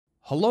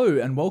Hello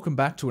and welcome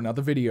back to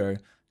another video.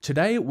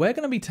 Today we're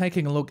going to be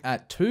taking a look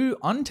at two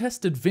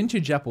untested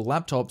vintage Apple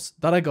laptops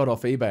that I got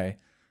off eBay.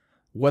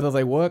 Whether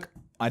they work,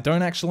 I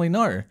don't actually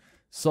know.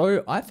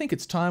 So I think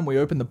it's time we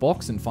open the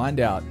box and find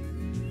out.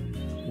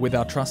 With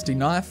our trusty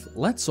knife,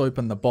 let's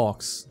open the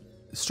box.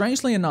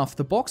 Strangely enough,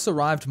 the box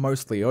arrived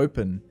mostly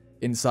open.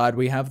 Inside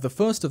we have the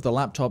first of the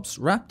laptops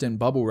wrapped in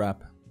bubble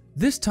wrap.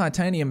 This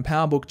titanium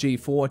Powerbook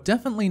G4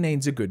 definitely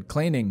needs a good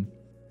cleaning.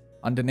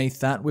 Underneath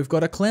that, we've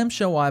got a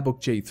clamshell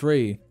iBook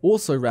G3,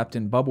 also wrapped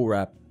in bubble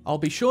wrap. I'll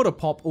be sure to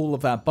pop all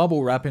of that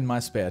bubble wrap in my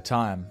spare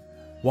time.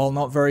 While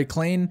not very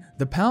clean,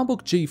 the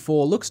Powerbook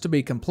G4 looks to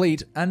be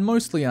complete and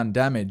mostly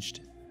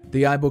undamaged.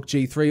 The iBook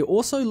G3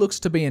 also looks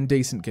to be in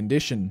decent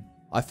condition.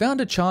 I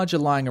found a charger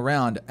lying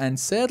around and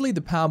sadly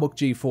the Powerbook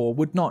G4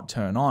 would not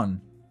turn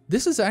on.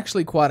 This is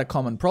actually quite a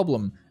common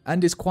problem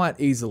and is quite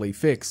easily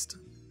fixed.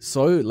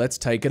 So let's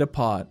take it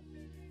apart.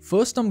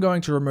 First, I'm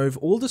going to remove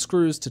all the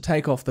screws to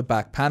take off the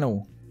back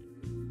panel.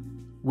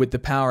 With the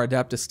power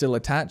adapter still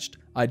attached,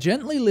 I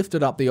gently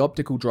lifted up the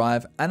optical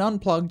drive and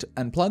unplugged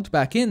and plugged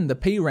back in the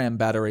PRAM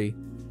battery.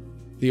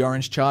 The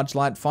orange charge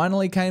light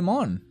finally came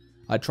on.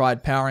 I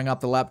tried powering up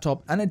the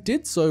laptop and it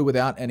did so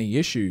without any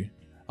issue.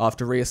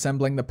 After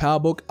reassembling the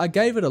Powerbook, I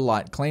gave it a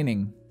light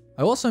cleaning.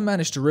 I also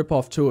managed to rip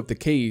off two of the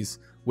keys,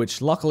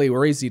 which luckily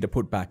were easy to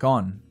put back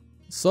on.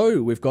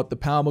 So we've got the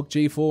Powerbook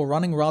G4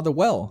 running rather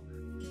well.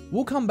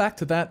 We'll come back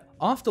to that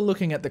after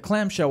looking at the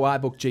clamshell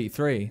iBook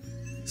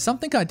G3.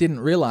 Something I didn't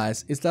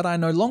realize is that I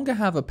no longer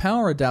have a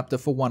power adapter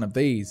for one of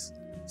these.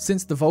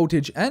 Since the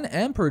voltage and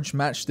amperage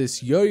match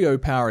this yo-yo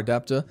power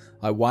adapter,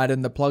 I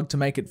widened the plug to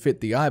make it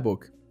fit the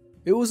iBook.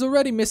 It was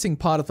already missing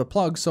part of the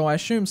plug, so I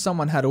assumed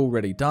someone had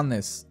already done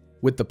this.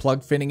 With the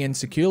plug fitting in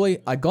securely,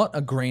 I got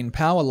a green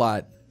power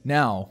light.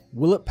 Now,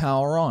 will it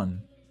power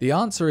on? The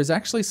answer is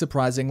actually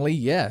surprisingly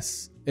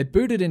yes. It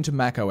booted into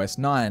macOS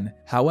 9,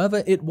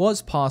 however it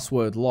was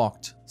password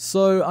locked,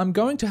 so I'm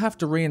going to have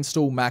to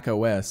reinstall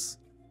macOS.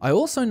 I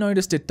also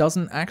noticed it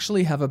doesn't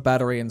actually have a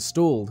battery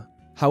installed,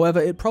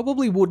 however it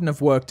probably wouldn't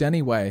have worked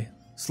anyway.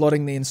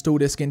 Slotting the install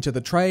disk into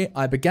the tray,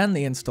 I began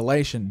the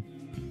installation.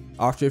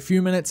 After a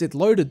few minutes it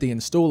loaded the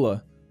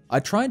installer. I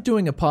tried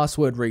doing a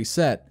password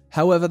reset,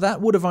 however that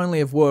would have only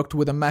have worked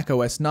with a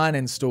macOS 9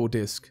 install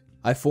disk.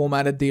 I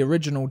formatted the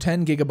original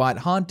 10GB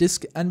hard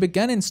disk and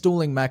began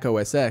installing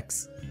macOS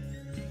X.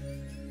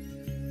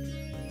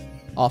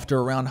 After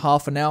around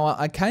half an hour,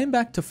 I came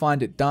back to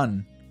find it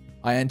done.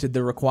 I entered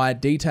the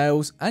required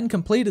details and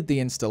completed the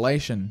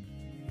installation.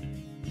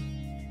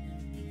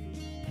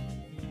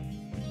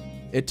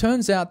 It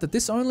turns out that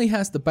this only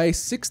has the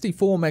base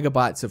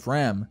 64MB of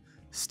RAM.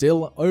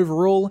 Still,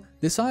 overall,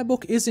 this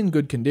iBook is in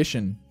good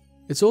condition.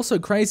 It's also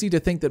crazy to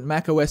think that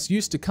macOS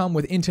used to come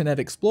with Internet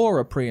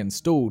Explorer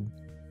pre-installed.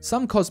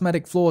 Some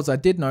cosmetic flaws I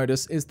did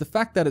notice is the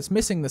fact that it's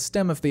missing the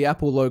stem of the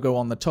Apple logo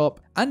on the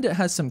top, and it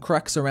has some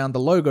cracks around the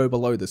logo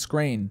below the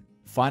screen.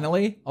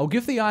 Finally, I'll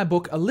give the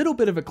iBook a little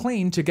bit of a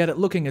clean to get it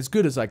looking as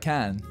good as I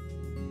can.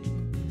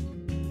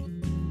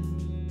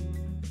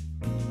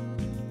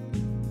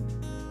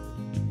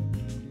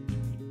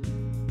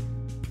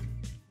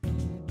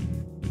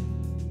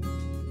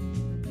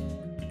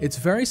 It's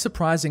very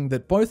surprising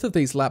that both of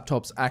these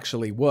laptops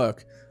actually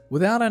work,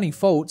 without any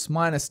faults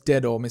minus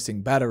dead or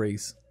missing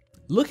batteries.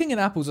 Looking at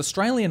Apple's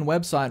Australian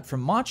website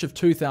from March of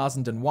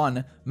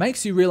 2001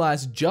 makes you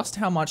realize just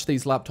how much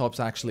these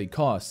laptops actually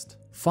cost.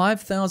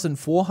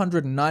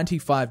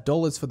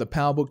 $5,495 for the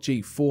Powerbook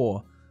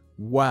G4.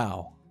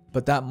 Wow.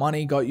 But that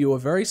money got you a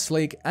very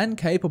sleek and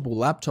capable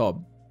laptop.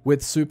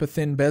 With super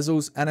thin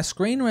bezels and a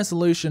screen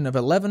resolution of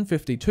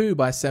 1152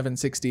 by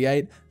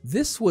 768,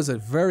 this was a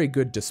very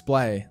good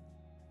display.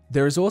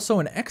 There is also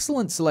an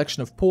excellent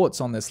selection of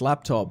ports on this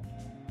laptop.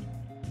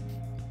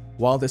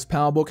 While this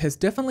Powerbook has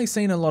definitely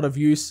seen a lot of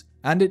use,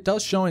 and it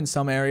does show in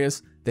some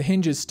areas, the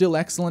hinge is still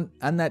excellent,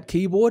 and that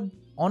keyboard,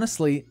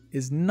 honestly,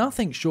 is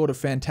nothing short of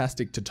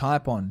fantastic to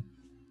type on.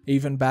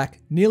 Even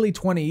back nearly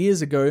 20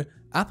 years ago,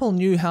 Apple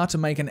knew how to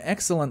make an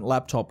excellent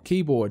laptop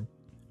keyboard.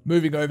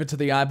 Moving over to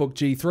the iBook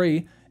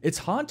G3, it's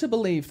hard to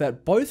believe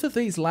that both of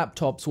these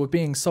laptops were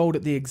being sold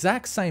at the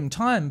exact same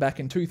time back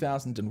in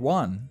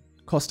 2001.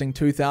 Costing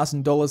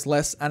 $2,000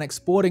 less and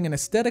exporting an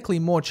aesthetically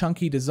more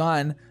chunky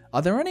design,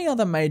 are there any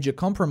other major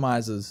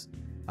compromises?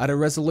 At a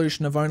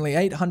resolution of only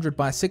 800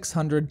 by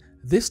 600,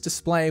 this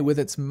display with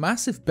its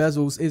massive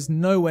bezels is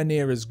nowhere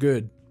near as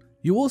good.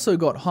 You also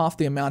got half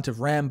the amount of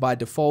RAM by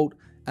default,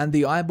 and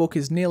the iBook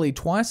is nearly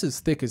twice as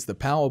thick as the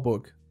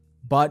Powerbook.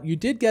 But you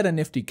did get a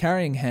nifty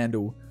carrying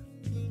handle.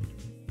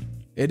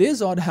 It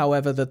is odd,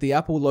 however, that the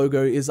Apple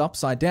logo is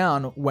upside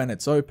down when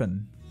it's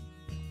open.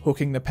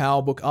 Hooking the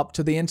Powerbook up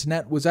to the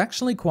internet was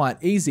actually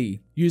quite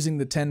easy. Using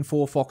the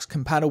 10.4 Fox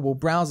compatible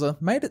browser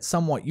made it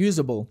somewhat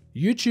usable.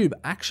 YouTube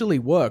actually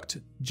worked,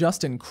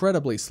 just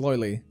incredibly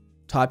slowly.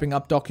 Typing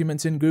up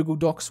documents in Google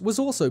Docs was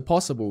also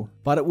possible,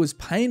 but it was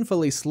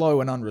painfully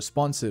slow and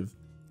unresponsive.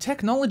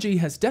 Technology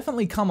has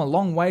definitely come a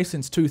long way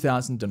since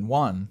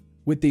 2001.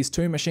 With these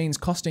two machines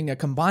costing a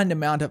combined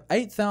amount of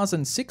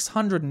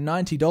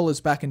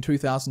 $8,690 back in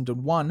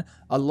 2001,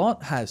 a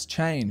lot has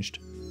changed.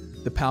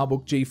 The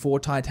Powerbook G4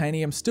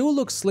 Titanium still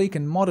looks sleek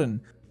and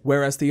modern,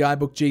 whereas the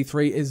iBook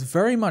G3 is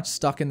very much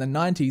stuck in the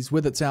 90s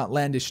with its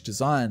outlandish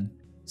design.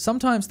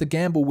 Sometimes the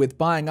gamble with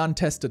buying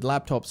untested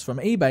laptops from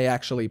eBay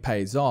actually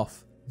pays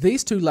off.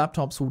 These two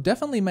laptops will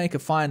definitely make a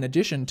fine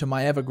addition to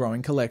my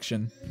ever-growing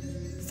collection.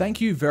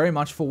 Thank you very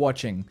much for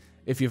watching.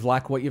 If you've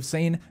liked what you've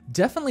seen,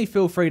 definitely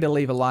feel free to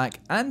leave a like,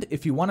 and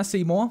if you want to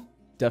see more,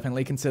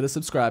 definitely consider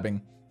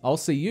subscribing. I'll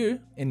see you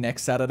in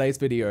next Saturday's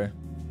video.